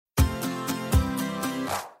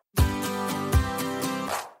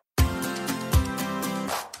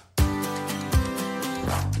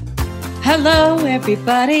Hello,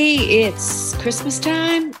 everybody. It's Christmas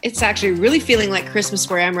time. It's actually really feeling like Christmas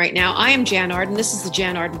where I am right now. I am Jan Arden. This is the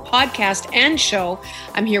Jan Arden podcast and show.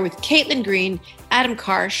 I'm here with Caitlin Green, Adam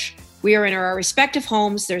Karsh. We are in our respective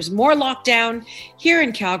homes. There's more lockdown here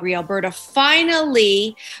in Calgary, Alberta.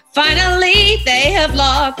 Finally, they have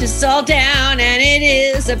locked us all down, and it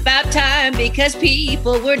is about time because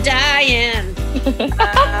people were dying.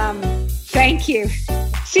 Thank you.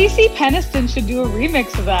 CC Peniston should do a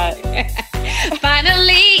remix of that.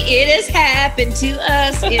 Finally, it has happened to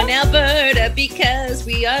us in Alberta because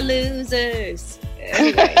we are losers.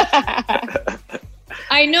 Anyway.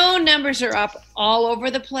 I know numbers are up all over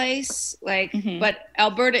the place, but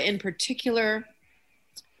Alberta in particular.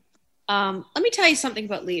 Let me tell you something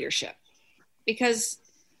about leadership, because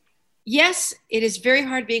yes, it is very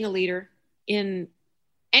hard being a leader in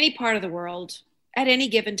any part of the world at any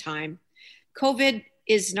given time. COVID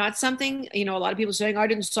is not something, a lot of people saying, I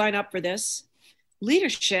didn't sign up for this.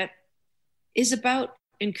 Leadership is about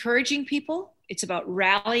encouraging people. It's about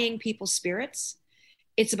rallying people's spirits.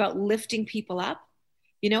 It's about lifting people up.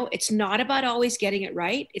 It's not about always getting it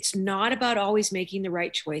right. It's not about always making the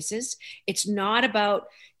right choices. It's not about,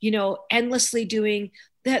 endlessly doing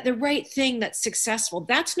the right thing that's successful.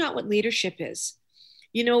 That's not what leadership is.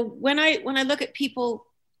 When I look at people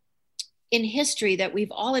in history that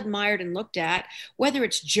we've all admired and looked at, whether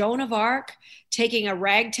it's Joan of Arc taking a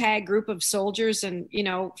ragtag group of soldiers and,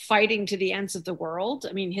 fighting to the ends of the world,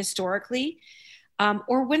 historically,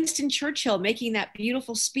 or Winston Churchill making that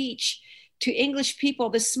beautiful speech to English people,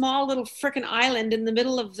 this small little frickin' island in the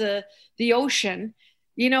middle of the ocean.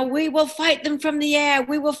 We will fight them from the air.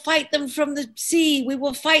 We will fight them from the sea. We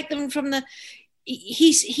will fight them from the...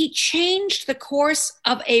 He changed the course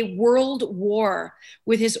of a world war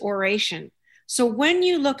with his oration. So when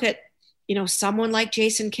you look at, someone like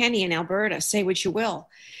Jason Kenney in Alberta, say what you will,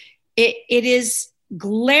 it is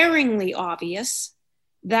glaringly obvious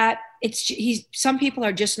that some people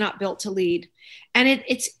are just not built to lead. And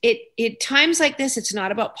it times like this, it's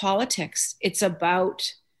not about politics. It's about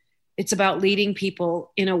leading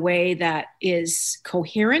people in a way that is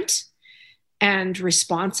coherent and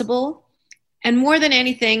responsible. And more than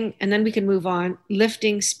anything, and then we can move on,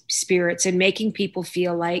 lifting spirits and making people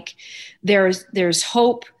feel like there's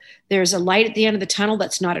hope. There's a light at the end of the tunnel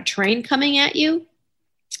that's not a train coming at you.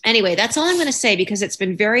 Anyway, that's all I'm going to say, because it's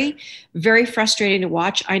been very, very frustrating to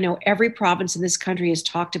watch. I know every province in this country has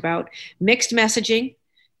talked about mixed messaging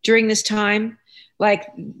during this time. Like,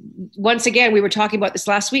 once again, we were talking about this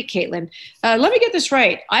last week, Caitlin. Let me get this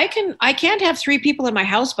right. I can't have 3 people in my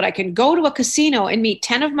house, but I can go to a casino and meet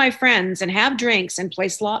 10 of my friends and have drinks and play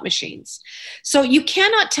slot machines. So you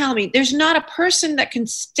cannot tell me, there's not a person that can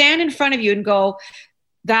stand in front of you and go,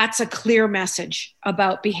 that's a clear message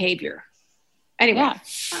about behavior. Anyway,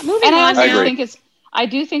 moving on now. I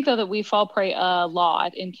do think, though, that we fall prey a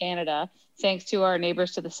lot in Canada, thanks to our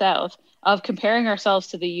neighbors to the south, of comparing ourselves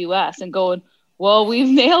to the US and going, well, we've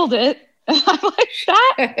nailed it. I'm like,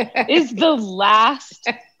 that is the last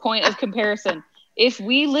point of comparison. If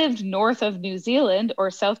we lived north of New Zealand or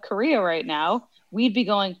South Korea right now, we'd be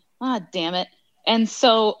going, damn it. And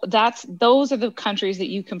so those are the countries that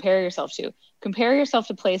you compare yourself to. Compare yourself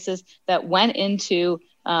to places that went into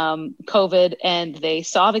COVID and they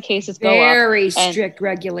saw the cases go up. Very strict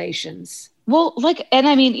regulations. Well,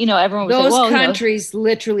 everyone would say, those countries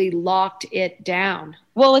literally locked it down.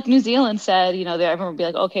 Well, like New Zealand said, everyone would be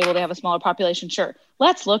like, okay, well, they have a smaller population. Sure.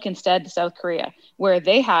 Let's look instead to South Korea, where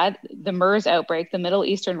they had the MERS outbreak, the Middle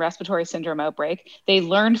Eastern Respiratory Syndrome outbreak. They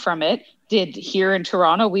learned from it. Did here in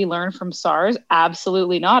Toronto we learn from SARS?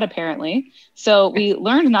 Absolutely not, apparently. So we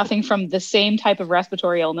learned nothing from the same type of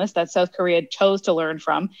respiratory illness that South Korea chose to learn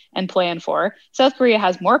from and plan for. South Korea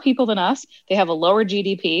has more people than us. They have a lower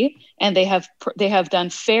GDP, and they have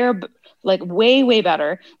done way, way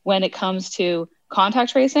better when it comes to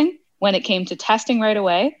contact tracing, when it came to testing right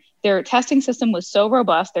away. Their testing system was so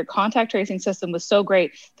robust, their contact tracing system was so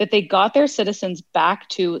great that they got their citizens back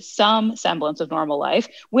to some semblance of normal life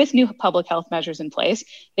with new public health measures in place.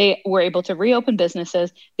 They were able to reopen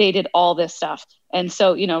businesses. They did all this stuff. And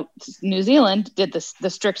so, New Zealand did the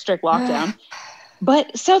strict lockdown,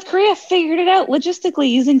 but South Korea figured it out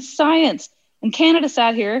logistically using science. And Canada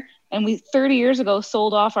sat here and we 30 years ago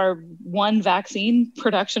sold off our one vaccine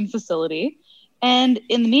production facility. And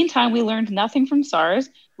in the meantime, we learned nothing from SARS.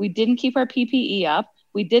 We didn't keep our PPE up.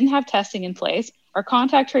 We didn't have testing in place. Our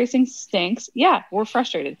contact tracing stinks. Yeah, we're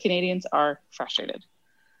frustrated. Canadians are frustrated.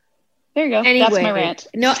 There you go. Anyway, that's my rant.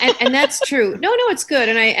 No, and that's true. No, it's good.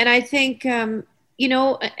 And I think, and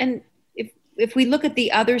if we look at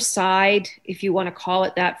the other side, if you want to call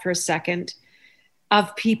it that for a second,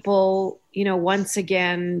 of people, once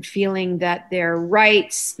again feeling that their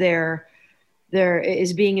rights, their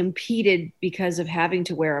is being impeded because of having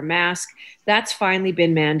to wear a mask. That's finally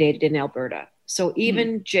been mandated in Alberta. So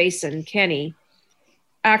even Jason Kenney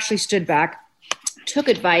actually stood back, took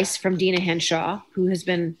advice from Dina Henshaw, who has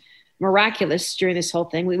been miraculous during this whole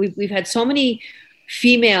thing. We've had so many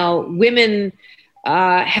female women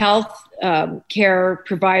health care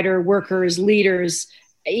provider workers, leaders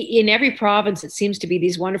in every province. It seems to be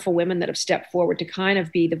these wonderful women that have stepped forward to kind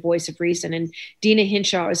of be the voice of reason. And Dina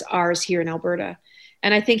Henshaw is ours here in Alberta.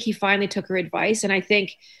 And I think he finally took her advice. And I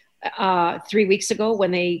think 3 weeks ago,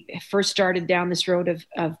 when they first started down this road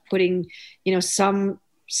of putting,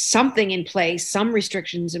 something in place, some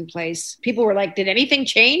restrictions in place, people were like, did anything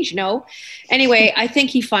change? No. Anyway, I think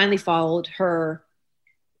he finally followed her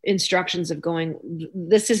instructions of going,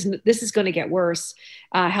 this is going to get worse.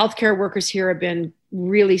 Healthcare workers here have been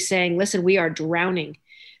really saying, listen, we are drowning.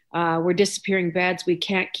 We're disappearing beds. We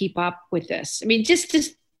can't keep up with this. I mean, just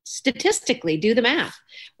statistically do the math.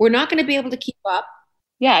 We're not going to be able to keep up.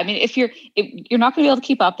 Yeah, I mean, if you're not going to be able to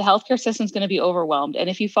keep up, the healthcare system is going to be overwhelmed. And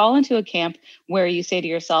if you fall into a camp where you say to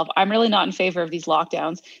yourself, I'm really not in favor of these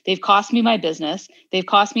lockdowns. They've cost me my business. They've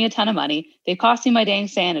cost me a ton of money. They've cost me my dang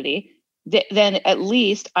sanity. Then at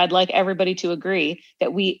least I'd like everybody to agree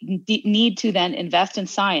that we need to then invest in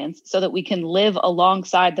science so that we can live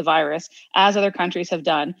alongside the virus, as other countries have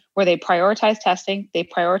done, where they prioritize testing, they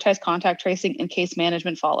prioritize contact tracing, and case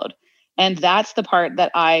management followed. And that's the part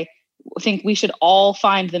that I think we should all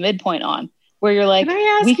find the midpoint on, where you're like, can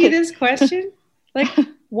I ask you this question? Like,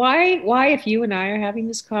 why, if you and I are having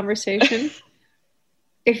this conversation,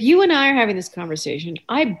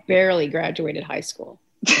 I barely graduated high school.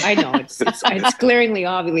 I know it's glaringly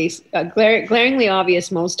obvious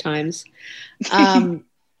most times.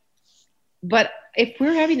 But if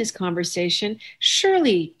we're having this conversation,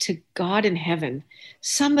 surely to God in heaven,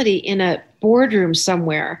 somebody in a boardroom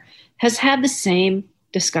somewhere has had the same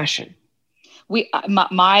discussion.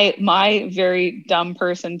 My very dumb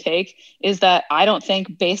person take is that I don't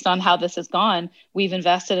think, based on how this has gone, we've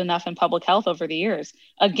invested enough in public health over the years.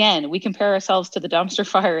 Again, we compare ourselves to the dumpster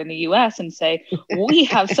fire in the US and say, we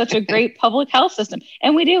have such a great public health system.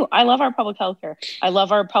 And we do. I love our public health care. I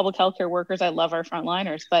love our public health care workers. I love our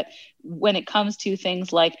frontliners. But when it comes to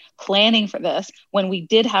things like planning for this, when we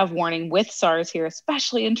did have warning with SARS here,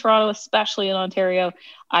 especially in Toronto, especially in Ontario,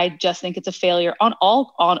 I just think it's a failure on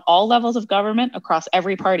all levels of government across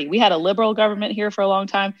every party. We had a Liberal government here for a long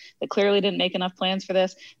time that clearly didn't make enough plans for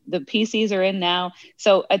this. The PCs are in now.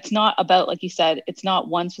 So it's not about, like you said, it's not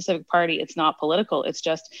one specific party. It's not political. It's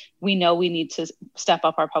just, we know we need to step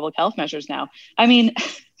up our public health measures now. I mean,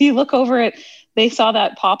 you look over it, they saw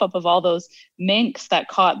that pop-up of all those minks that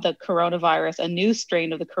caught the coronavirus, a new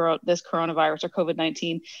strain of this coronavirus or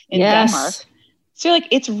COVID-19 in Denmark. So you're like,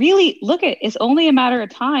 it's only a matter of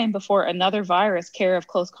time before another virus carrier of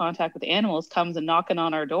close contact with animals comes and knocking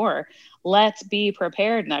on our door. Let's be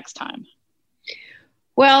prepared next time.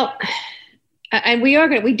 Well, and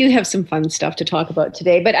we do have some fun stuff to talk about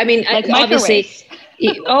today, but I mean, like obviously,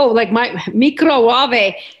 like my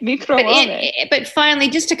microwave. But finally,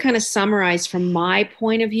 just to kind of summarize from my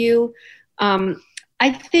point of view,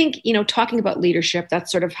 I think, talking about leadership,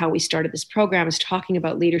 that's sort of how we started this program, is talking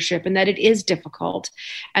about leadership, and that it is difficult,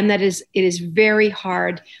 and that it is very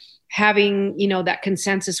hard having, that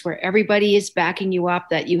consensus where everybody is backing you up,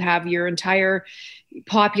 that you have your entire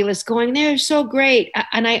populace going, they're so great.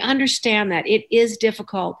 And I understand that it is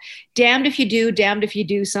difficult. Damned if you do, damned if you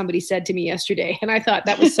do, somebody said to me yesterday. And I thought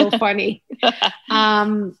that was so funny.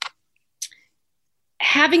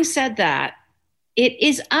 Having said that, it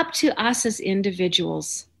is up to us as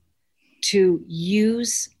individuals to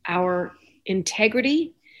use our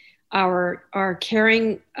integrity, our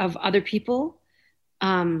caring of other people,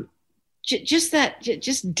 just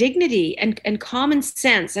dignity and common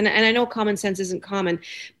sense. And I know common sense isn't common,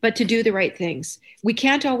 but to do the right things. We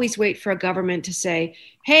can't always wait for a government to say,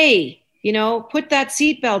 hey, put that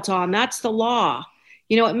seatbelt on. That's the law.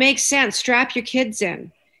 It makes sense. Strap your kids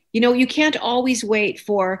in. You can't always wait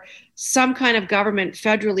for some kind of government,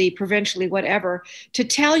 federally, provincially, whatever, to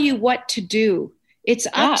tell you what to do. It's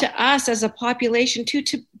up to us as a population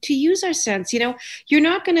to use our sense. You're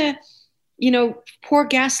not going to, pour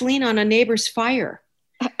gasoline on a neighbor's fire.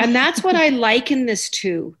 And that's what I liken this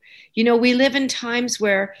to. We live in times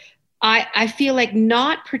where I feel like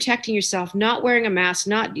not protecting yourself, not wearing a mask,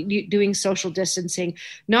 not doing social distancing,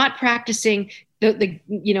 not practicing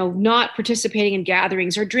not participating in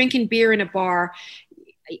gatherings or drinking beer in a bar.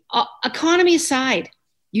 Economy aside,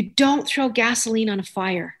 you don't throw gasoline on a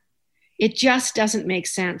fire. It just doesn't make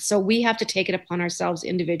sense. So we have to take it upon ourselves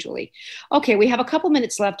individually. Okay, we have a couple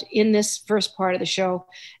minutes left in this first part of the show,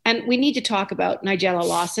 and we need to talk about Nigella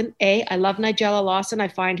Lawson. I love Nigella Lawson. I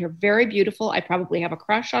find her very beautiful. I probably have a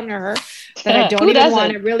crush on her that I don't even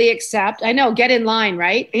want to really accept. I know, get in line,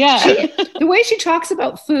 right? Yeah. The way she talks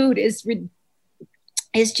about food is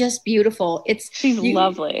just beautiful. She's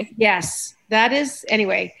lovely. Yes, that is.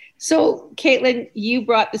 Anyway. So, Caitlin, you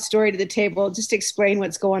brought the story to the table. Just explain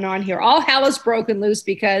what's going on here. All hell is broken loose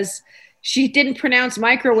because she didn't pronounce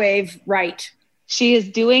microwave right. She's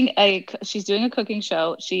doing a cooking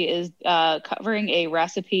show. She is covering a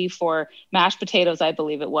recipe for mashed potatoes, I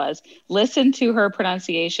believe it was. Listen to her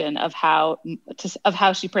pronunciation of how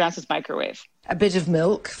she pronounces microwave. A bit of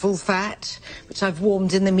milk, full fat, which I've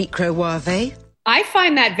warmed in the microwave. I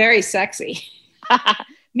find that very sexy.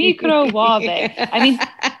 Microwave. I mean,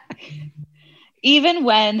 even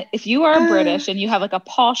if you are British and you have like a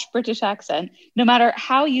posh British accent, no matter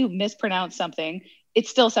how you mispronounce something, it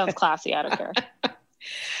still sounds classy. I don't care.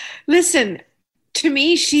 Listen, to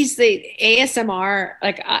me, she's the ASMR.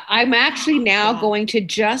 Like I'm actually now going to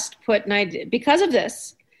just put because of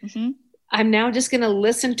this. Mm-hmm. I'm now just going to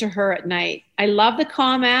listen to her at night. I love the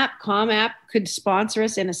Calm app. Calm app could sponsor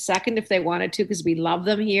us in a second if they wanted to, because we love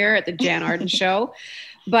them here at the Jan Arden Show.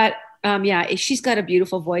 But she's got a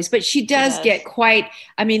beautiful voice, but she does get quite,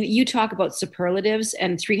 I mean, you talk about superlatives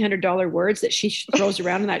and $300 words that she throws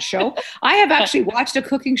around in that show. I have actually watched a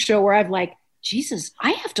cooking show where I'm like, Jesus,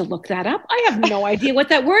 I have to look that up. I have no idea what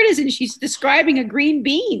that word is. And she's describing a green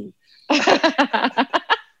bean.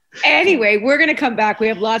 Anyway, we're going to come back. We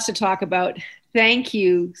have lots to talk about. Thank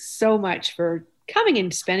you so much for coming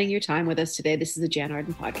and spending your time with us today. This is the Jan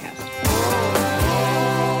Arden Podcast.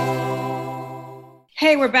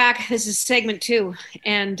 Hey, we're back. This is segment 2.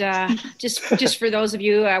 And just for those of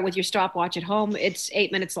you with your stopwatch at home, it's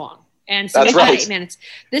 8 minutes long. And so that's right. 8 minutes.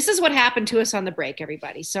 This is what happened to us on the break,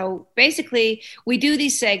 everybody. So basically, we do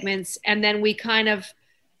these segments and then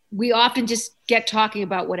we often just get talking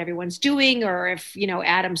about what everyone's doing, or if,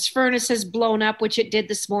 Adam's furnace has blown up, which it did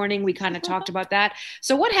this morning, we kind of talked about that.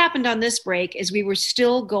 So what happened on this break is we were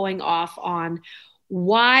still going off on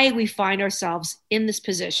why we find ourselves in this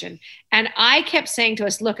position. And I kept saying to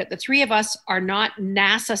us, look, the three of us are not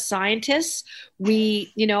NASA scientists.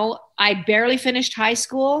 I barely finished high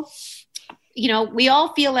school. We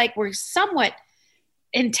all feel like we're somewhat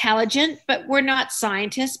intelligent, but we're not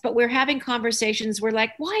scientists, but we're having conversations. We're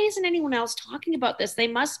like, why isn't anyone else talking about this? They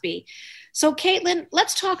must be. So Caitlin,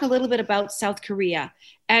 let's talk a little bit about South Korea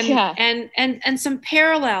and some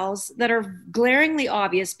parallels that are glaringly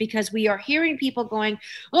obvious, because we are hearing people going,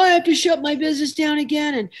 I have to shut my business down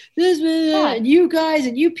again. And this, and you guys,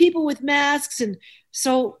 and you people with masks. And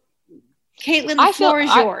so Caitlin, the floor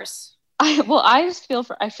is yours. I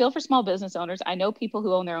feel for small business owners. I know people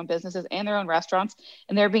who own their own businesses and their own restaurants,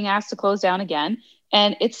 and they're being asked to close down again.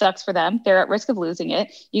 And it sucks for them. They're at risk of losing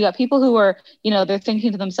it. You got people who are, they're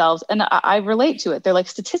thinking to themselves, and I relate to it. They're like,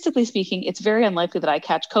 statistically speaking, it's very unlikely that I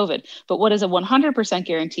catch COVID. But what is a 100%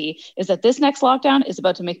 guarantee is that this next lockdown is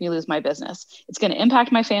about to make me lose my business. It's going to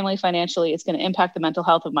impact my family financially. It's going to impact the mental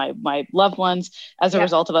health of my loved ones as a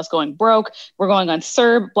result of us going broke. We're going on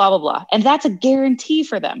CERB, blah, blah, blah. And that's a guarantee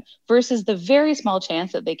for them versus the very small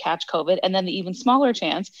chance that they catch COVID, and then the even smaller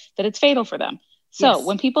chance that it's fatal for them. So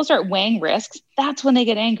when people start weighing risks, that's when they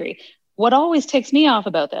get angry. What always ticks me off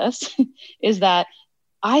about this is that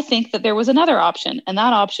I think that there was another option, and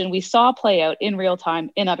that option we saw play out in real time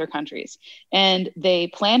in other countries. And they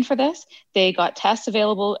planned for this. They got tests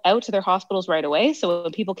available out to their hospitals right away. So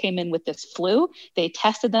when people came in with this flu, they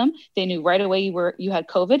tested them. They knew right away you had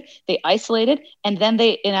COVID. They isolated, and then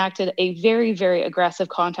they enacted a very, very aggressive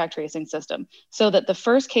contact tracing system so that the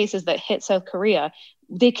first cases that hit South Korea,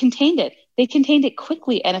 they contained it. They contained it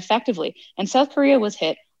quickly and effectively. And South Korea was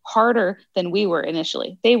hit harder than we were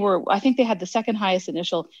initially. I think they had the second highest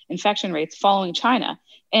initial infection rates following China.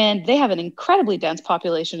 And they have an incredibly dense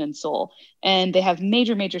population in Seoul. And they have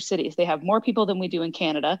major, major cities. They have more people than we do in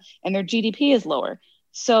Canada, and their GDP is lower.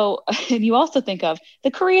 So, and you also think of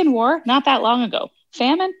the Korean War, not that long ago.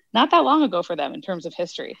 Famine, not that long ago for them in terms of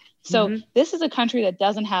history. So this is a country that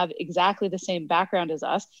doesn't have exactly the same background as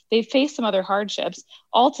us. They've faced some other hardships,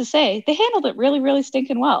 all to say they handled it really, really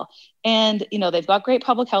stinking well. And, they've got great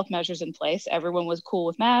public health measures in place. Everyone was cool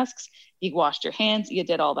with masks. You washed your hands, you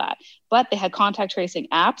did all that. But they had contact tracing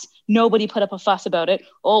apps. Nobody put up a fuss about it.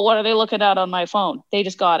 Oh, what are they looking at on my phone? They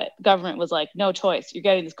just got it. Government was like, no choice. You're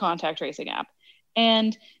getting this contact tracing app.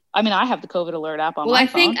 And I mean, I have the COVID alert app on my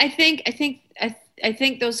phone. I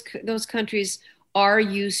think those countries are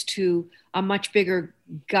used to a much bigger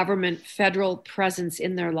government federal presence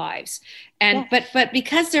in their lives. And but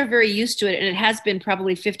because they're very used to it, and it has been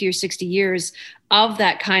probably 50 or 60 years of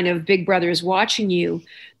that kind of big brother is watching you,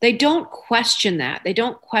 they don't question that. They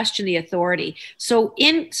don't question the authority. So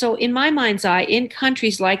in my mind's eye, in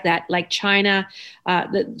countries like that, like China,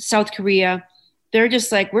 South Korea, they're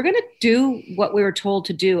just like, we're going to do what we were told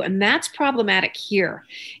to do. And that's problematic here,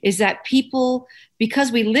 is that people,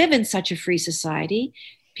 because we live in such a free society,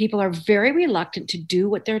 people are very reluctant to do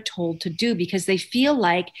what they're told to do because they feel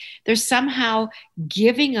like they're somehow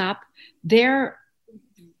giving up their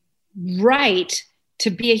right to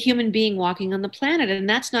be a human being walking on the planet. And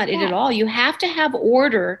that's not it at all. You have to have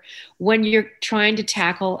order when you're trying to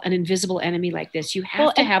tackle an invisible enemy like this. You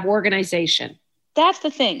have to have organization. That's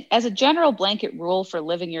the thing. As a general blanket rule for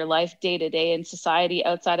living your life day to day in society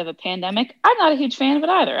outside of a pandemic, I'm not a huge fan of it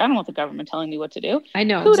either. I don't want the government telling me what to do. I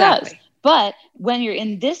know. Who exactly. does? But when you're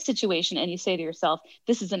in this situation and you say to yourself,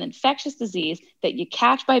 this is an infectious disease that you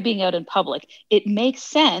catch by being out in public, it makes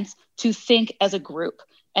sense to think as a group.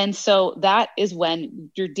 And so that is when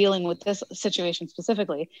you're dealing with this situation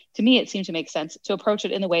specifically. To me, it seemed to make sense to approach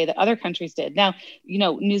it in the way that other countries did. Now,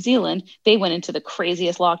 New Zealand, they went into the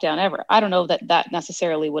craziest lockdown ever. I don't know that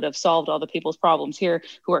necessarily would have solved all the people's problems here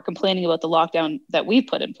who are complaining about the lockdown that we've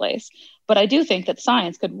put in place. But I do think that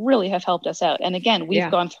science could really have helped us out. And again,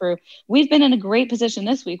 we've been in a great position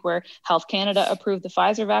this week where Health Canada approved the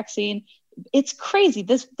Pfizer vaccine. It's crazy.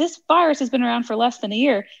 This virus has been around for less than a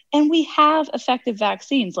year, and we have effective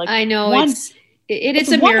vaccines. Like, I know it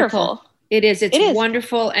is a miracle. It is. It's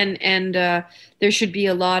wonderful, and there should be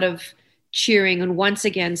a lot of cheering. And once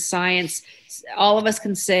again, science. All of us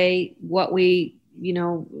can say what we,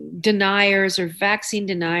 deniers or vaccine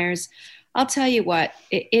deniers. I'll tell you what.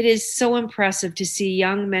 It is so impressive to see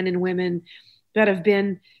young men and women that have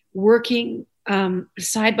been working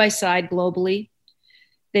side by side globally.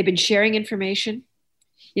 They've been sharing information.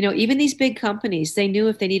 Even these big companies, they knew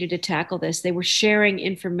if they needed to tackle this, they were sharing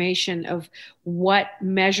information of what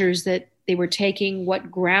measures that they were taking, what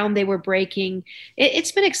ground they were breaking.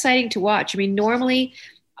 It's been exciting to watch. I mean, normally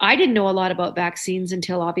I didn't know a lot about vaccines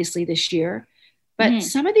until obviously this year, but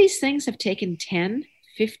some of these things have taken 10,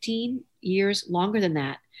 15 years, longer than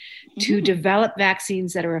that, to develop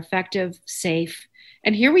vaccines that are effective, safe.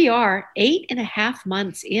 And here we are, 8.5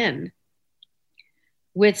 months in,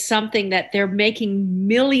 with something that they're making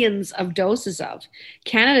millions of doses of.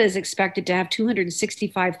 Canada is expected to have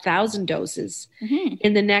 265,000 doses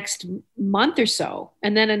in the next month or so,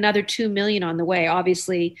 and then another 2 million on the way.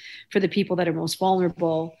 Obviously, for the people that are most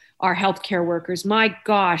vulnerable, our healthcare workers. My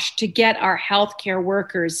gosh, to get our healthcare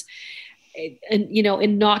workers,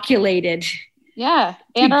 inoculated. Yeah,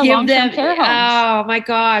 and our long-term care homes. Oh my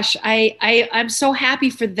gosh, I'm so happy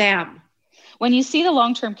for them. When you see the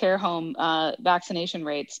long-term care home vaccination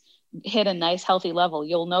rates hit a nice healthy level,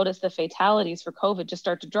 you'll notice the fatalities for COVID just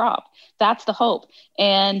start to drop. That's the hope.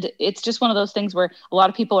 And it's just one of those things where a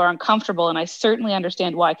lot of people are uncomfortable. And I certainly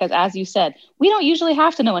understand why, because as you said, we don't usually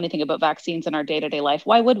have to know anything about vaccines in our day-to-day life.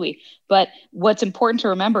 Why would we? But what's important to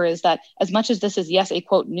remember is that as much as this is, yes, a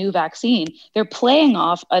quote, new vaccine, they're playing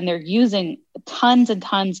off and they're using tons and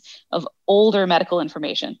tons of older medical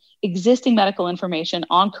information, existing medical information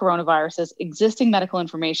on coronaviruses, existing medical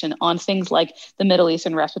information on things like the Middle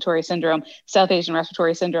Eastern respiratory syndrome, South Asian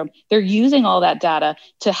respiratory syndrome. They're using all that data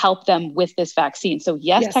to help them with this vaccine. So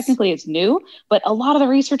yes, technically it's new, but a lot of the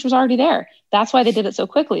research was already there. That's why they did it so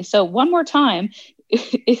quickly. So one more time,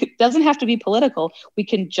 it doesn't have to be political. We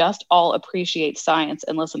can just all appreciate science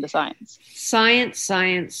and listen to science. Science,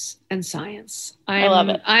 and science. I love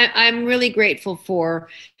it. I'm really grateful for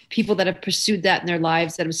people that have pursued that in their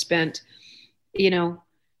lives, that have spent, $80,000,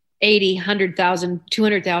 $100,000,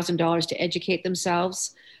 $200,000 to educate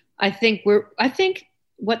themselves. I think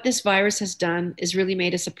what this virus has done is really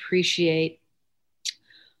made us appreciate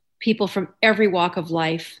people from every walk of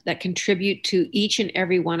life that contribute to each and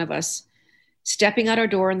every one of us stepping out our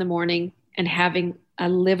door in the morning and having a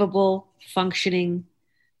livable, functioning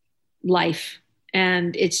life.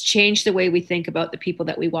 And it's changed the way we think about the people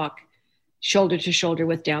that we walk shoulder to shoulder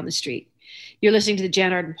with down the street. You're listening to the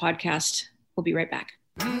Jan Arden podcast. We'll be right back.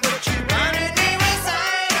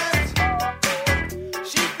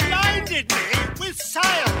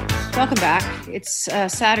 Welcome back. It's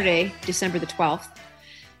Saturday, December the 12th.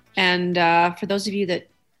 And for those of you that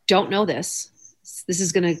don't know this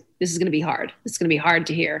is gonna be hard. It's gonna be hard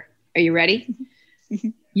to hear. Are you ready?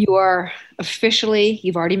 You are officially,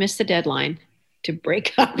 you've already missed the deadline to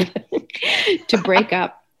break up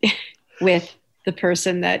with the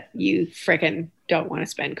person that you frickin' don't want to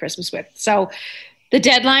spend Christmas with. So the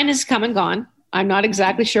deadline has come and gone. I'm not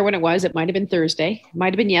exactly sure when it was. It might have been Thursday. It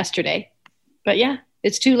might have been yesterday. But yeah,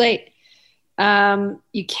 it's too late.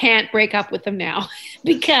 You can't break up with them now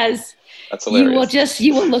because That's hilarious.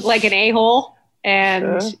 you will look like an a-hole,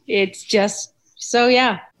 and it's just so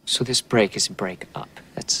yeah. So this break is a break up.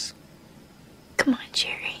 That's... Come on,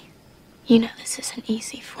 Jerry. You know this isn't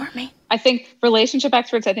easy for me. I think relationship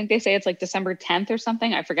experts, I think they say it's like December 10th or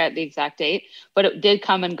something. I forget the exact date, but it did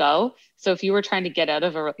come and go. So if you were trying to get out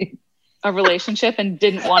of a relationship and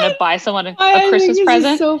didn't want to buy someone a Christmas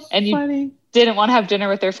present and you didn't want to have dinner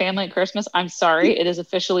with their family at Christmas, I'm sorry. It is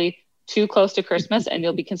officially too close to Christmas and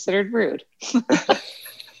you'll be considered rude.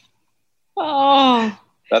 Oh,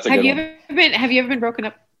 That's a good one. Have you ever been broken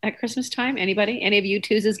up at Christmas time? Anybody? Any of you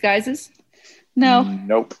twos, guyses? No.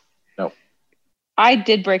 Nope. I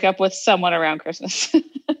did break up with someone around Christmas.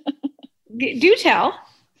 Do tell.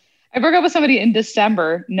 I broke up with somebody in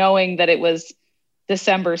December knowing that it was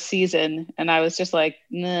December season. And I was just like,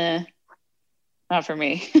 nah, not for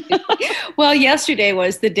me. Well, yesterday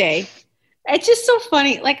was the day. It's just so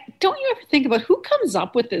funny. Like, don't you ever think about who comes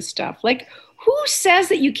up with this stuff? Like, who says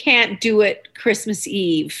that you can't do it Christmas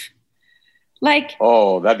Eve? Like,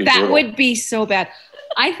 that'd be brutal. would be so bad.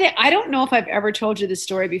 I don't know if I've ever told you this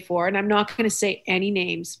story before, and I'm not going to say any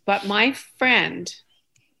names, but my friend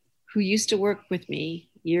who used to work with me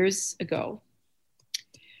years ago,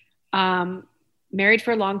 married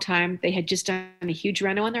for a long time. They had just done a huge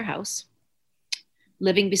reno on their house,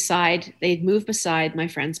 they'd moved beside my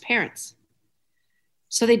friend's parents.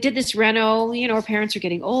 So they did this reno, our parents are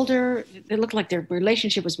getting older. It looked like their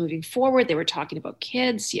relationship was moving forward. They were talking about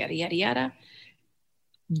kids, yada, yada, yada.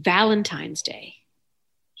 Valentine's Day,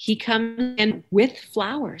 he comes in with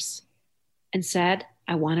flowers and said,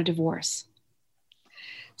 I want a divorce.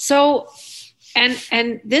 So,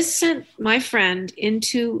 and this sent my friend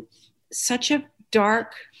into such a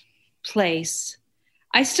dark place.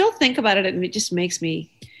 I still think about it and it just makes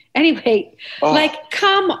me, anyway, like,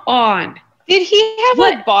 come on. Did he have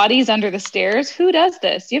like bodies under the stairs? Who does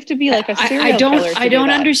this? You have to be like a serial killer. I don't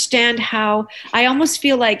understand how. I almost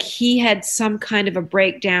feel like he had some kind of a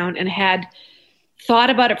breakdown and had thought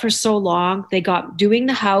about it for so long. They got doing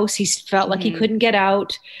the house. He felt like he couldn't get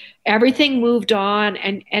out. Everything moved on.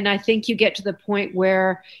 And I think you get to the point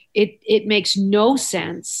where it makes no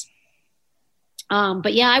sense.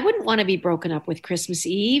 But yeah, I wouldn't want to be broken up with Christmas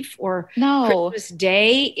Eve or Christmas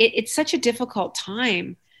Day. It's such a difficult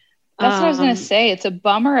time. That's what I was going to say. It's a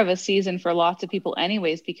bummer of a season for lots of people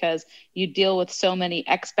anyways, because you deal with so many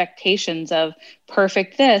expectations of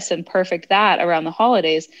perfect this and perfect that around the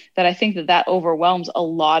holidays that I think that overwhelms a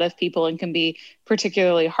lot of people and can be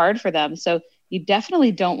particularly hard for them. So you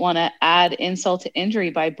definitely don't want to add insult to injury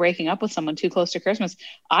by breaking up with someone too close to Christmas.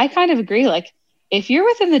 I kind of agree. Like, if you're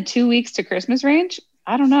within the 2 weeks to Christmas range,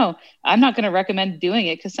 I don't know. I'm not going to recommend doing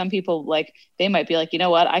it because some people, like, they might be like, you know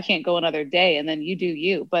what, I can't go another day, and then you do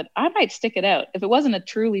you. But I might stick it out. If it wasn't a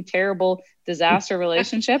truly terrible disaster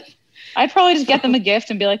relationship, I'd probably just get them a gift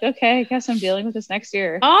and be like, okay, I guess I'm dealing with this next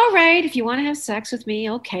year. All right. If you want to have sex with me,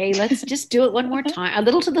 okay, let's just do it one more time. A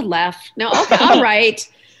little to the left. No, okay, all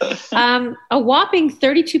right. A whopping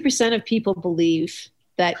 32% of people believe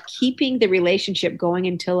that keeping the relationship going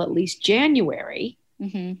until at least January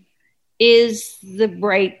is the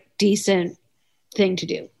right, decent thing to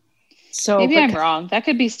do. So maybe I'm wrong. That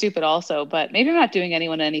could be stupid also, but maybe I'm not doing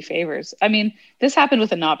anyone any favors. I mean, this happened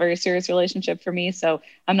with a not very serious relationship for me. So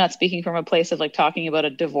I'm not speaking from a place of like talking about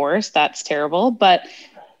a divorce. That's terrible. But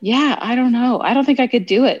yeah, I don't know. I don't think I could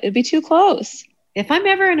do it. It'd be too close. If I'm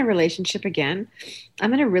ever in a relationship again,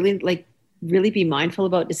 I'm going to really be mindful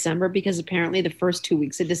about December, because apparently the first 2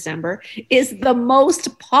 weeks of December is the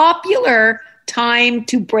most popular time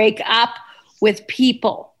to break up with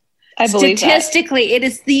people. I believe statistically, it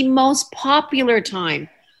is the most popular time.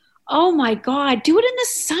 Oh my God, do it in the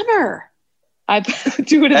summer. I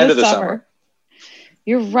do it in the summer.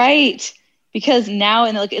 You're right. Because now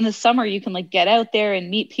in the summer, you can like get out there and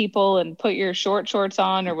meet people and put your shorts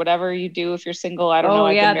on or whatever you do if you're single. I don't know. Oh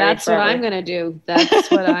yeah, that's what I'm going to do.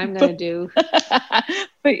 That's what I'm going to do.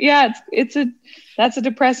 But yeah, that's a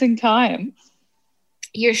depressing time.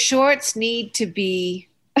 Your shorts need to be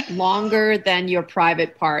longer than your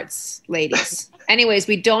private parts, ladies. Anyways,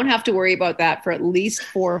 we don't have to worry about that for at least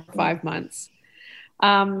 4 or 5 months.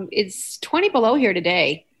 It's 20 below here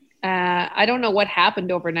today. I don't know what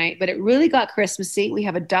happened overnight, but it really got Christmassy. We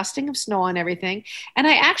have a dusting of snow on everything. And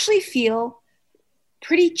I actually feel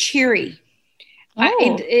pretty cheery.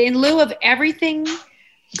 In lieu of everything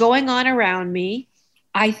going on around me,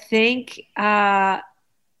 I think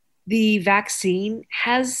the vaccine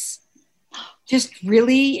has just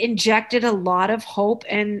really injected a lot of hope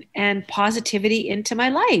and positivity into my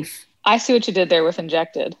life. I see what you did there with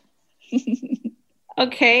injected.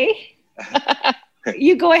 Okay.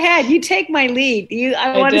 You go ahead. You take my lead.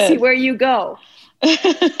 I want to see where you go.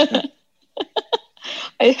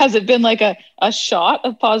 Has it been like a shot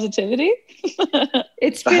of positivity?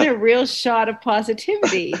 It's been a real shot of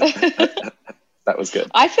positivity. That was good.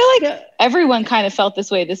 I feel like everyone kind of felt this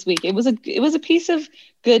way this week. It was a piece of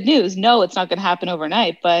good news. No, it's not going to happen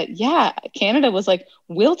overnight, but yeah, Canada was like,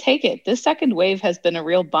 we'll take it. This second wave has been a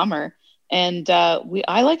real bummer, and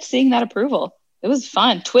I liked seeing that approval. It was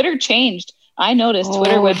fun. Twitter changed. I noticed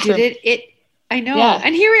Twitter went from, it. I know. Yeah.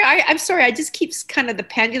 And here I'm sorry. I just keeps kind of the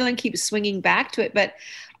pendulum keeps swinging back to it, but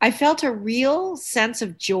I felt a real sense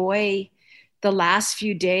of joy the last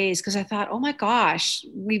few days because I thought, oh my gosh,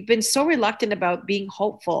 we've been so reluctant about being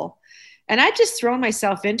hopeful. And I've just thrown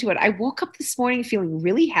myself into it. I woke up this morning feeling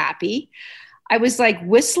really happy. I was like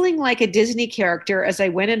whistling like a Disney character as I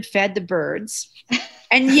went and fed the birds.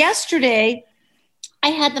 And yesterday I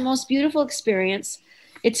had the most beautiful experience.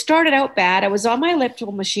 It started out bad. I was on my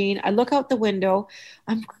elliptical machine. I look out the window.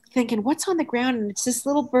 I'm thinking, what's on the ground? And it's this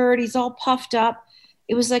little bird. He's all puffed up.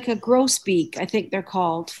 It was like a grosbeak, I think they're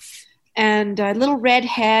called. And a little red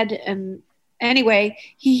head. And anyway,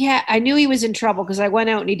 I knew he was in trouble because I went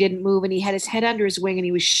out and he didn't move and he had his head under his wing and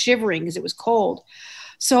he was shivering because it was cold.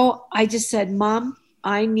 So I just said, Mom,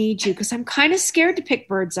 I need you because I'm kind of scared to pick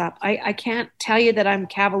birds up. I can't tell you that I'm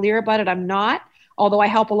cavalier about it. I'm not. Although I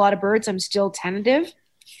help a lot of birds, I'm still tentative.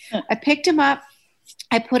 I picked him up.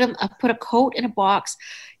 I put a coat in a box.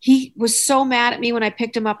 He was so mad at me when I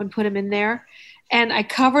picked him up and put him in there. And I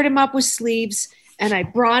covered him up with sleeves and I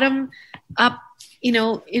brought him up,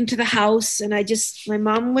 into the house. And my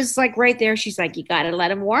mom was like right there. She's like, you got to let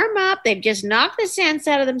them warm up. They've just knocked the sense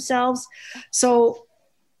out of themselves. So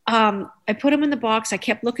I put him in the box. I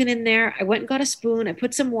kept looking in there. I went and got a spoon. I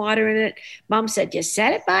put some water in it. Mom said, just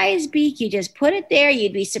set it by his beak. You just put it there.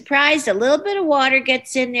 You'd be surprised. A little bit of water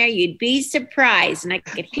gets in there. You'd be surprised. And I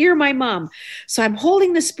could hear my mom. So I'm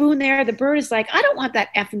holding the spoon there. The bird is like, I don't want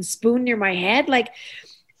that effing spoon near my head.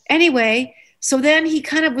 Anyway, so then he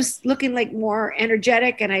kind of was looking like more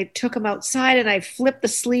energetic and I took him outside and I flipped the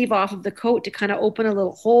sleeve off of the coat to kind of open a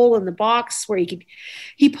little hole in the box where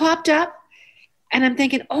he popped up. And I'm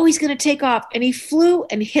thinking, oh, he's going to take off. And he flew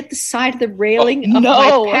and hit the side of the railing of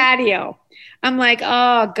my patio. I'm like,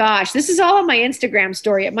 oh, gosh, this is all on my Instagram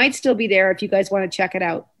story. It might still be there if you guys want to check it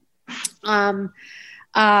out.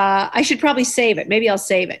 I should probably save it. Maybe I'll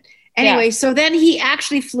save it. Anyway, So then he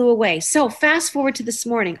actually flew away. So fast forward to this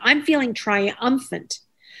morning. I'm feeling triumphant.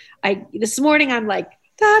 This morning, I'm like,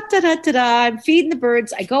 da-da-da-da-da. I'm feeding the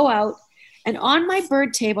birds. I go out. And on my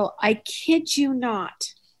bird table, I kid you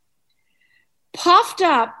not, puffed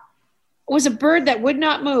up was a bird that would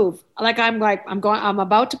not move. I'm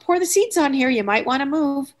about to pour the seeds on here. You might want to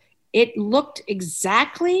move. It looked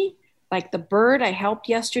exactly like the bird I helped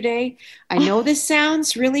yesterday. I know this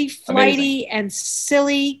sounds really flighty and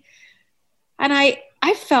silly. And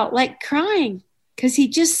I felt like crying because he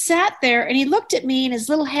just sat there and he looked at me and his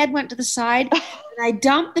little head went to the side. And I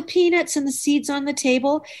dumped the peanuts and the seeds on the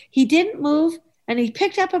table. He didn't move and he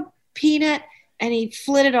picked up a peanut and he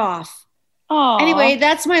flitted off. Aww. Anyway,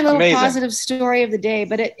 that's my little positive story of the day.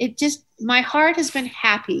 But it just, my heart has been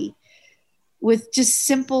happy with just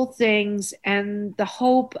simple things and the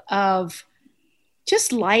hope of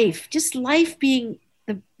just life being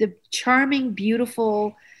the charming,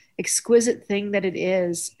 beautiful, exquisite thing that it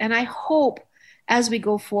is. And I hope as we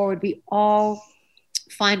go forward, we all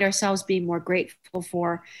find ourselves being more grateful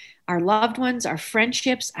for our loved ones, our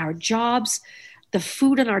friendships, our jobs, the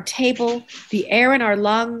food on our table, the air in our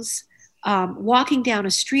lungs, walking down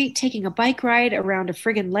a street, taking a bike ride around a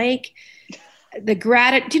friggin' lake, do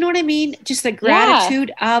you know what I mean? Just the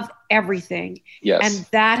gratitude of everything. Yes. And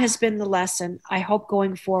that has been the lesson. I hope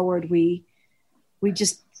going forward, we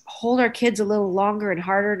just hold our kids a little longer and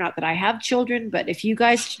harder. Not that I have children, but if you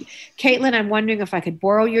guys, Caitlin, I'm wondering if I could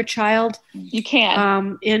borrow your child. You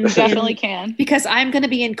can. Definitely can. Because I'm going to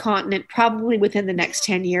be incontinent probably within the next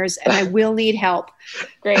 10 years and I will need help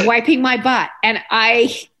wiping my butt. And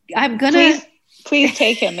I'm going to... Please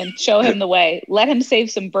take him and show him the way. Let him save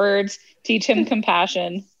some birds. Teach him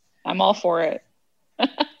compassion. I'm all for it.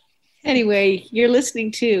 Anyway, you're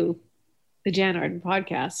listening to the Jan Arden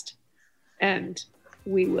podcast, and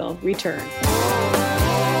we will return.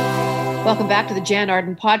 Welcome back to the Jan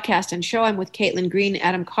Arden podcast and show. I'm with Caitlin Green,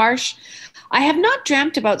 Adam Karsh. I have not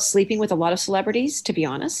dreamt about sleeping with a lot of celebrities, to be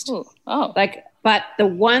honest. But the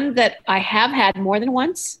one that I have had more than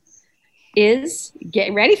once is,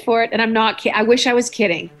 get ready for it, and I'm not I wish I was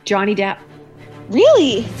kidding, Johnny Depp.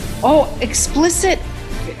 Really? Oh, explicit.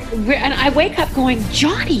 And I wake up going,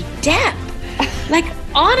 Johnny Depp. Like,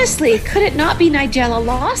 honestly, could it not be Nigella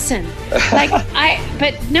Lawson?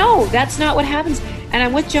 But no, that's not what happens. And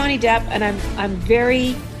I'm with Johnny Depp, and I'm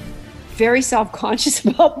very, very self-conscious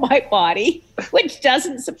about my body, which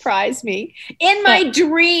doesn't surprise me. In my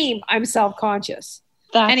dream, I'm self-conscious.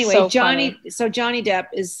 Anyway, so Johnny funny. Depp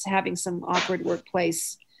is having some awkward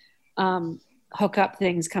workplace hookup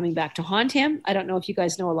things coming back to haunt him. I don't know if you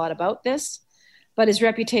guys know a lot about this, but his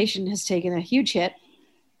reputation has taken a huge hit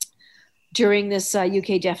during this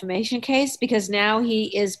UK defamation case, because now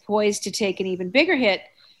he is poised to take an even bigger hit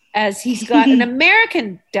as he's got an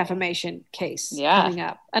American defamation case coming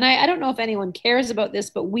up. And I don't know if anyone cares about this,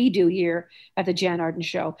 but we do here at the Jan Arden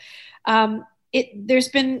Show. There's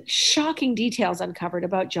been shocking details uncovered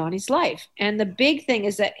about Johnny's life. And the big thing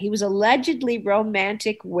is that he was allegedly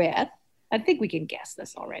romantic with, I think we can guess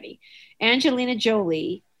this already, Angelina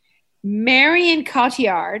Jolie, Marion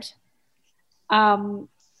Cotillard, and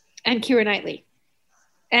Keira Knightley.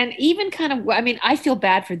 And even I feel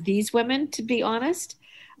bad for these women, to be honest.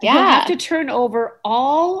 Yeah. You'll have to turn over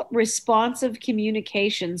all responsive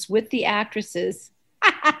communications with the actresses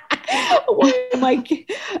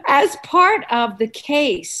as part of the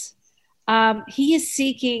case. He is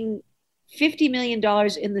seeking $50 million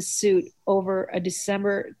in the suit over a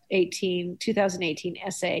December 2018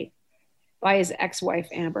 essay by his ex-wife,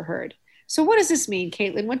 Amber Heard. So what does this mean,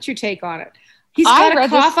 Caitlin? What's your take on it? He's got to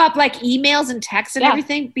cough up like emails and texts and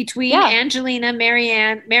everything between Angelina,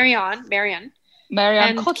 Marion Cotillard,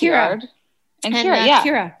 and Keira.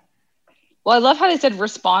 Keira. Well, I love how they said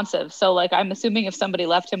responsive. So like, I'm assuming if somebody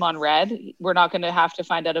left him on red, we're not going to have to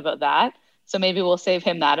find out about that. So maybe we'll save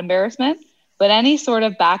him that embarrassment. But any sort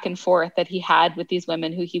of back and forth that he had with these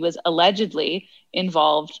women who he was allegedly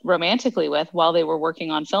involved romantically with while they were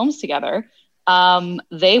working on films together,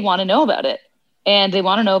 they want to know about it. And they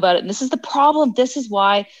want to know about it. And this is the problem. This is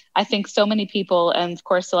why I think so many people, and of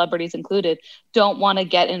course celebrities included, don't want to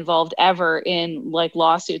get involved ever in like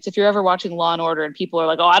lawsuits. If you're ever watching Law and Order and people are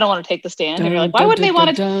like, oh, I don't want to take the stand. And you're like, why wouldn't they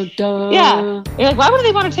want to? Yeah. You're like, why would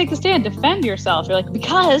they want to take the stand? Defend yourself. You're like,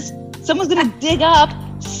 because someone's going to dig up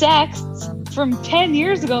sexts from 10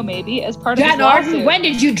 years ago, maybe, as part of the lawsuit. When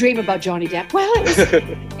did you dream about Johnny Depp? Well,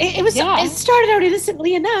 it started out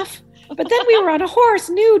innocently enough. But then we were on a horse,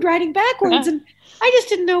 nude, riding backwards, and I just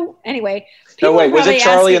didn't know. Anyway. No, wait, was it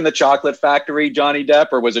Charlie in the Chocolate Factory, Johnny Depp,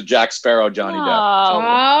 or was it Jack Sparrow, Johnny Depp?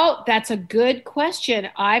 Oh, that's a good question.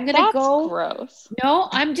 I'm going to go. Gross. No,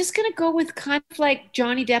 I'm just going to go with kind of like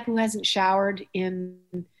Johnny Depp, who hasn't showered in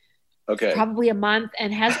probably a month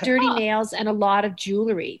and has dirty nails and a lot of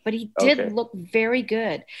jewelry. But he did look very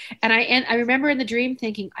good. And I remember in the dream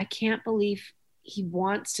thinking, I can't believe he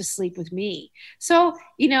wants to sleep with me. So,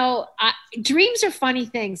 dreams are funny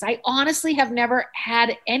things. I honestly have never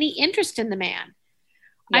had any interest in the man.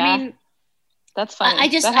 Yeah, I mean, that's funny. I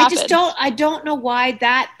don't know why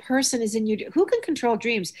that person is in your, who can control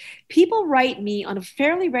dreams? People write me on a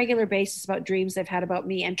fairly regular basis about dreams they've had about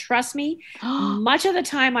me. And trust me, much of the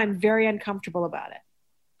time I'm very uncomfortable about it.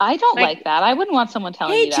 I don't like that. I wouldn't want someone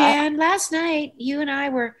telling me that. Hey, Jan, last night you and I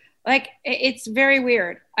were, like, it's very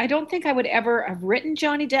weird. I don't think I would ever have written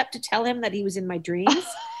Johnny Depp to tell him that he was in my dreams.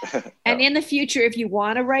 And in the future, if you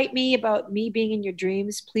want to write me about me being in your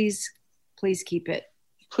dreams, please keep it.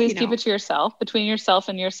 Please keep it to yourself, between yourself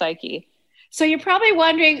and your psyche. So you're probably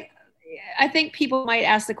wondering, I think people might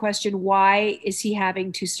ask the question, why is he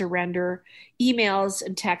having to surrender emails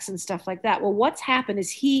and texts and stuff like that? Well, what's happened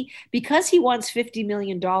is because he wants $50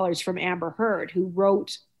 million from Amber Heard, who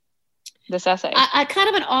wrote this essay, a kind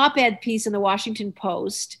of an op-ed piece in the Washington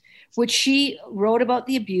Post, which she wrote about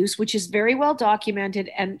the abuse, which is very well documented,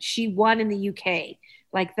 and she won in the UK.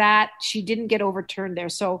 Like that, she didn't get overturned there.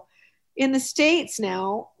 So in the States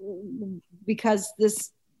now, because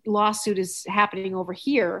this lawsuit is happening over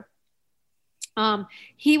here,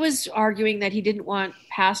 he was arguing that he didn't want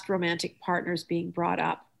past romantic partners being brought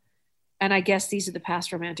up. And I guess these are the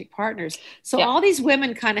past romantic partners. So all these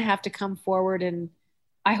women kind of have to come forward, and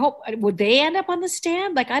I hope, would they end up on the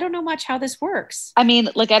stand? Like, I don't know much how this works. I mean,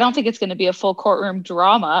 like, I don't think it's going to be a full courtroom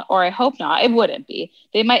drama, or I hope not. It wouldn't be.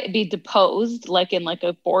 They might be deposed, like in like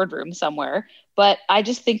a boardroom somewhere. But I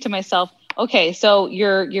just think to myself, okay, so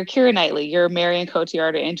you're Keira Knightley, you're Marion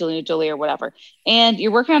Cotillard or Angelina Jolie or whatever, and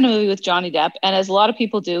you're working on a movie with Johnny Depp, and as a lot of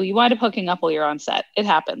people do, you wind up hooking up while you're on set. It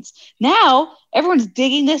happens. Now everyone's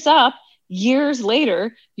digging this up years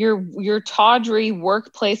later. Your tawdry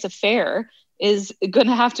workplace affair is going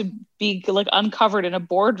to have to be like uncovered in a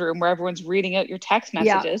boardroom where everyone's reading out your text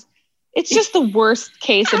messages. It's just the worst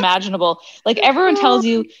case imaginable. Like everyone tells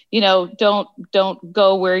you, don't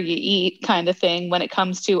go where you eat kind of thing when it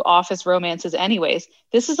comes to office romances anyways.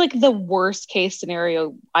 This is like the worst case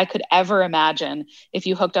scenario I could ever imagine if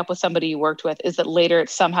you hooked up with somebody you worked with, is that later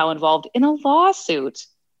it's somehow involved in a lawsuit.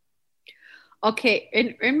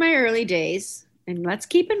 Okay, in my early days, and let's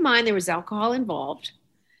keep in mind there was alcohol involved.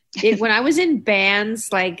 When I was in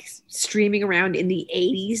bands like streaming around in the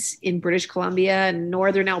 80s in British Columbia and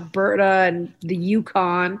Northern Alberta and the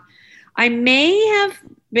Yukon, I may have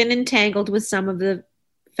been entangled with some of the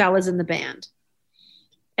fellas in the band.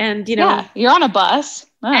 And, you're on a bus.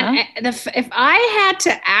 And if I had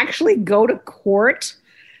to actually go to court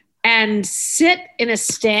and sit in a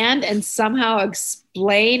stand and somehow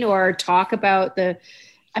explain or talk about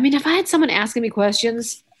if I had someone asking me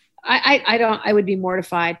questions, I would be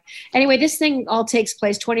mortified. Anyway, this thing all takes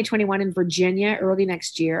place 2021 in Virginia, early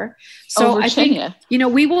next year. So I think,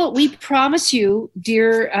 we promise you,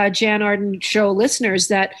 dear Jan Arden Show listeners,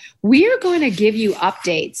 that we are going to give you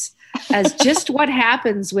updates as just what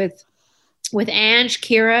happens with Ange,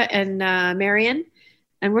 Kira, and Marion.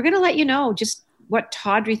 And we're going to let you know just what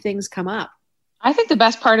tawdry things come up. I think the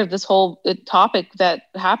best part of this whole topic that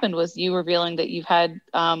happened was you revealing that you've had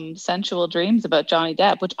sensual dreams about Johnny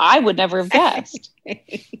Depp, which I would never have guessed.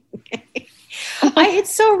 It's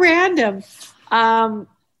so random.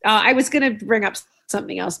 I was going to bring up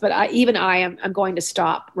something else, but I'm going to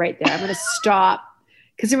stop right there. I'm going to stop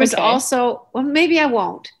because there was also, well, maybe I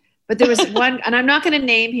won't, but there was one, and I'm not going to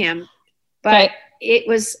name him, but it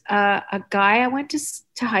was a guy I went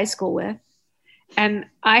to high school with. And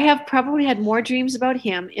I have probably had more dreams about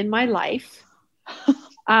him in my life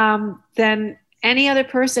than any other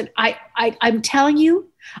person. I'm telling you,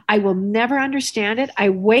 I will never understand it. I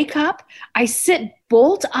wake up, I sit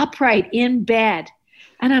bolt upright in bed,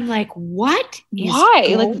 and I'm like, what is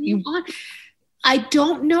going on? I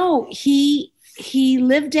don't know. He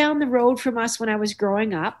lived down the road from us when I was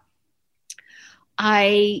growing up.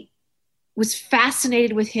 I was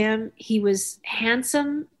fascinated with him. He was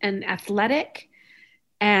handsome and athletic.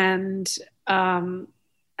 And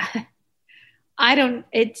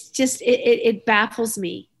it baffles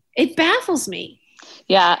me. It baffles me.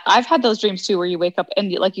 Yeah, I've had those dreams too, where you wake up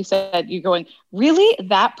and like you said, you're going, really?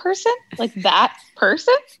 That person? Like that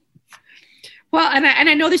person? Well, and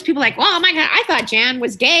I know there's people like, well, oh my God, I thought Jan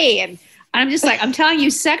was gay. And I'm just like, I'm telling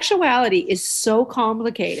you, sexuality is so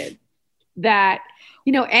complicated that,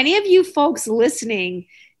 any of you folks listening,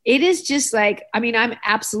 it is just like, I'm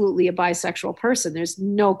absolutely a bisexual person. There's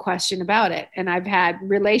no question about it. And I've had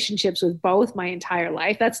relationships with both my entire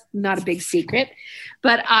life. That's not a big secret.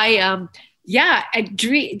 But I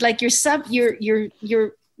dream, like your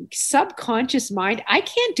subconscious mind, I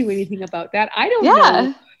can't do anything about that. I don't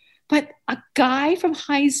know. But a guy from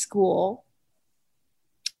high school,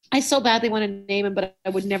 I so badly want to name him, but I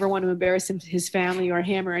would never want to embarrass his family or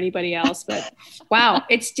him or anybody else. But wow,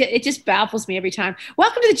 it just baffles me every time.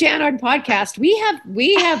 Welcome to the Jan Arden podcast. We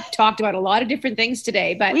have talked about a lot of different things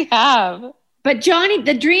today, but we have. But Johnny,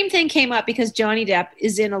 the dream thing came up because Johnny Depp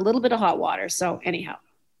is in a little bit of hot water. So anyhow.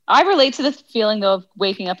 I relate to this feeling though of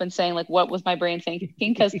waking up and saying like, what was my brain thinking?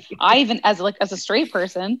 Because I even as a straight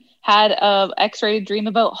person had a X-rated dream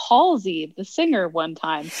about Halsey, the singer, one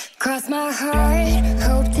time. Cross my heart,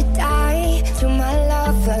 hope to die to my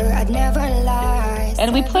lover. I'd never lie.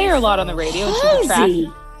 And we play her a lot on the radio. And she's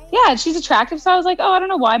attractive. Yeah, she's attractive. So I was like, oh, I don't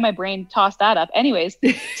know why my brain tossed that up. Anyways,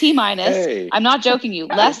 T-minus, hey. I'm not joking you.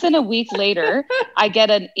 Less than a week later, I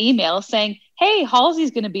get an email saying, hey,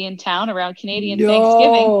 Halsey's going to be in town around Canadian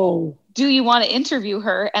Thanksgiving. Do you want to interview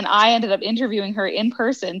her? And I ended up interviewing her in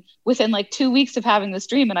person within like 2 weeks of having this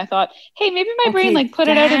dream. And I thought, hey, maybe my brain like put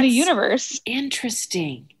it out in the universe.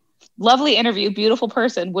 Interesting. Lovely interview, beautiful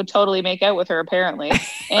person, would totally make out with her apparently.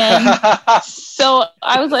 And so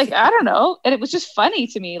I was like, I don't know. And it was just funny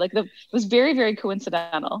to me. Like it was very, very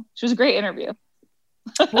coincidental. She was a great interview.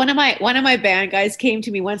 one of my band guys came to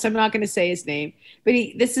me once. I'm not going to say his name, but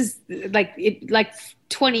this is like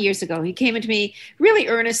 20 years ago. He came into me really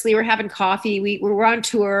earnestly. We're having coffee. We were on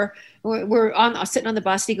tour. We're sitting on the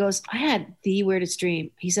bus. He goes, I had the weirdest dream.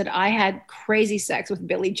 He said, I had crazy sex with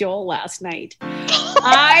Billy Joel last night. And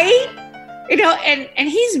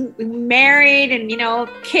he's married and,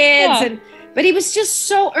 kids but he was just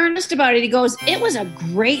so earnest about it. He goes, it was a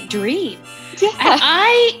great dream.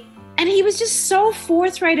 Yeah. And he was just so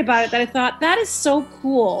forthright about it that I thought, that is so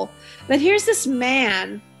cool that here's this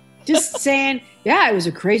man just saying, yeah, it was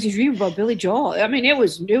a crazy dream about Billy Joel. I mean, it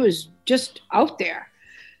was just out there.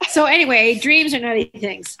 So anyway, dreams are nutty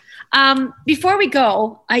things. Before we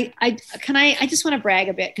go, I just want to brag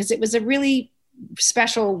a bit because it was a really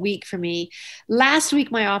special week for me. Last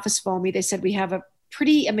week, my office phoned me. They said, we have a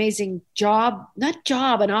pretty amazing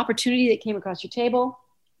an opportunity that came across your table.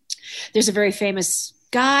 There's a very famous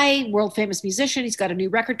guy, world famous musician. He's got a new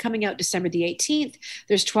record coming out December the 18th.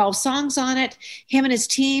 There's 12 songs on it. Him and his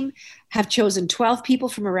team have chosen 12 people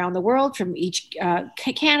from around the world, from each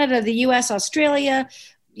Canada, the US, Australia.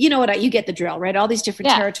 You know what? You get the drill, right? All these different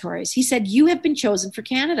territories. He said, you have been chosen for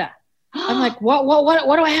Canada. I'm like,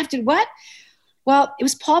 what do I have to, what? Well, it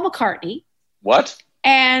was Paul McCartney. What?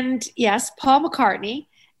 And yes, Paul McCartney.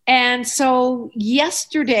 And so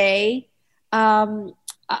yesterday, I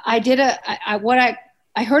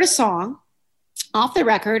heard a song off the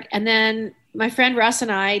record, and then my friend Russ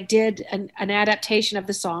and I did an adaptation of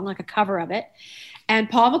the song, like a cover of it. And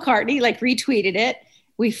Paul McCartney like retweeted it.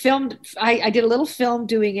 We filmed, I did a little film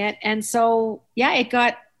doing it. And so, yeah,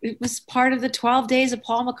 it was part of the 12 days of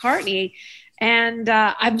Paul McCartney. And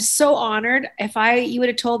I'm so honored. If you would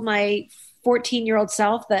have told my 14-year-old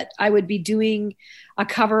self that I would be doing a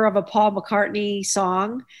cover of a Paul McCartney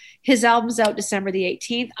song. His album's out December the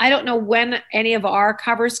 18th. I don't know when any of our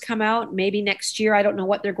covers come out, maybe next year. I don't know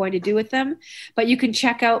what they're going to do with them, but you can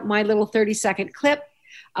check out my little 30-second clip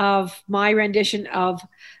of my rendition of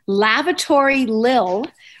Lavatory Lil,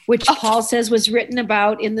 which Paul says was written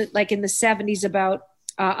about in the 70s about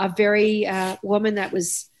a very woman that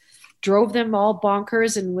drove them all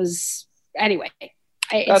bonkers and was, anyway.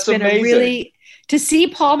 It's been amazing. To see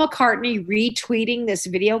Paul McCartney retweeting this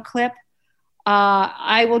video clip,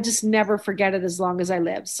 I will just never forget it as long as I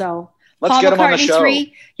live. So let's get him on the show.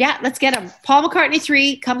 3, yeah, let's get him. Paul McCartney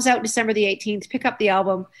 3 comes out December the 18th. Pick up the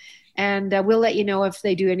album, and we'll let you know if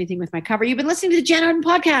they do anything with my cover. You've been listening to the Jen Arden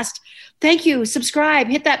Podcast. Thank you. Subscribe.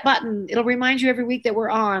 Hit that button. It'll remind you every week that we're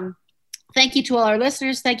on. Thank you to all our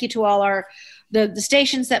listeners. Thank you to all the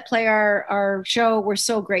stations that play our show. We're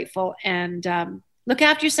so grateful. And look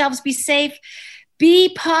after yourselves. Be safe.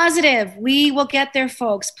 Be positive. We will get there,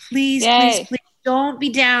 folks. Please, please, please don't be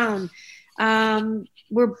down.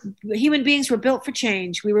 We're human beings. We're built for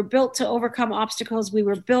change. We were built to overcome obstacles. We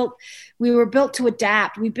were built to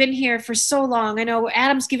adapt. We've been here for so long. I know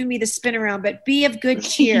Adam's giving me the spin around, but be of good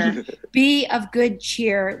cheer. Be of good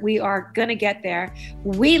cheer. We are going to get there.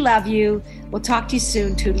 We love you. We'll talk to you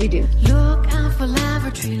soon. Toodly-doo. Look out for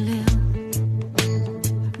Lavatory Lil.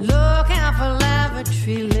 Look out for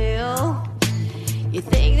Lavatory Lil. You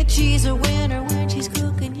think that she's a winner when she's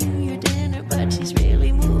cooking you your dinner, but she's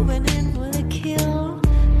really moving in for the kill.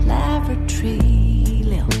 Lavatory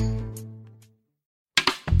Lil.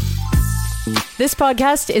 This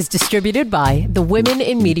podcast is distributed by the Women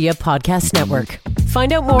in Media Podcast Network.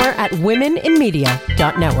 Find out more at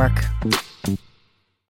womeninmedia.network.